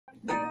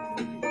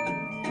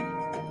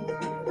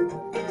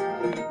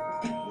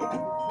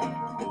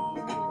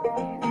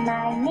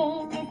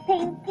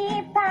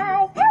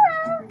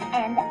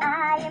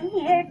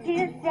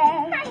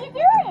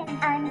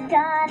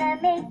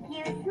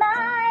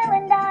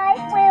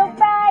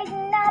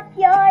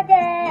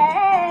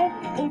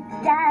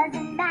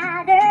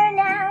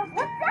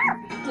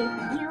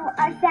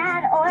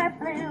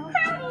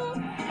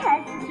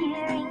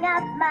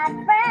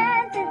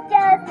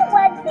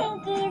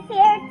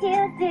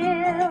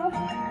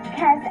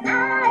'Cause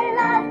I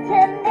love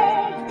to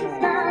make you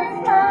smile,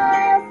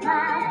 smile,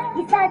 smile.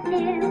 Yes, I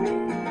do.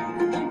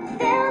 It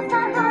fills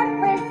my heart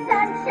with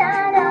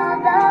sunshine all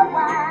the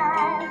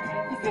while.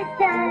 Yes, it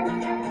does.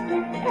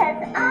 'Cause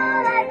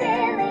all I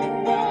really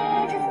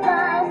need is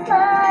smile,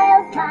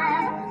 smile,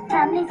 smile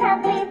from these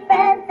happy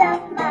friends of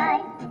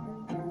mine.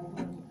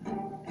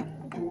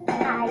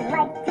 I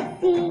like to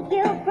see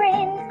you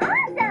grin.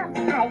 Awesome!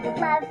 I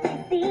love to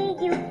see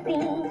you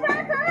beam.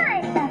 Rock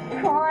on! The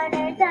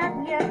corners of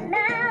your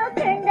mouth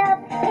turned up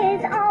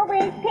is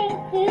always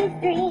Pinky's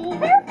dream.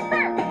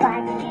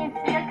 But if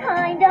you're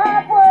kind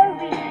of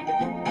worried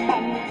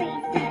and your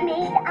face is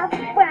made of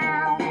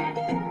brown,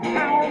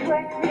 I'll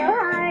work real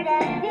hard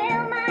and do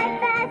my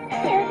best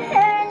to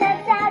turn that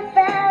sad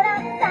frown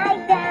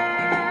upside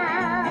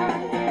down.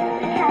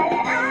 'Cause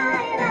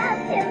I love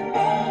to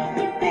make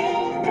you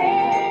grin,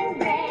 grin,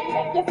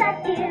 grin. Yes, I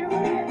do.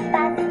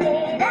 Bust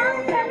it out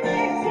from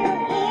ear to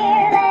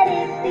ear, let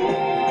it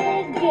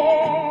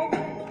begin.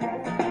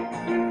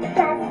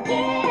 Just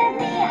give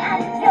me a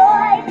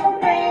joyful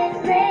grin,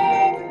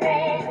 grin,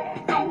 grin,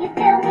 and you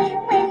fill me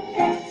with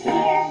good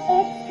cheer.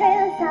 It's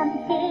true, some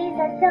days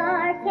are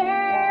dark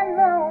and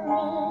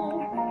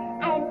lonely,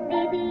 and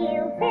maybe you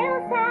feel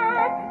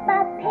sad,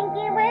 but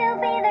Pinky will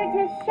be there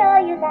to show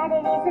you that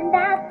it isn't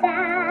that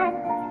bad.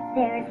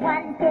 There's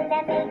one thing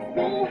that makes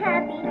me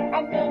happy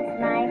and makes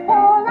my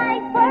whole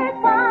life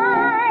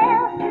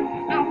worthwhile,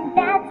 and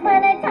that's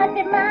when I talk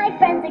to my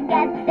friends and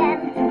get them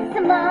to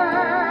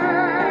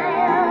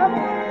smile.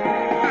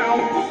 I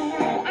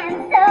really am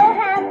so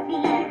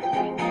happy.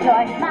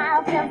 You're my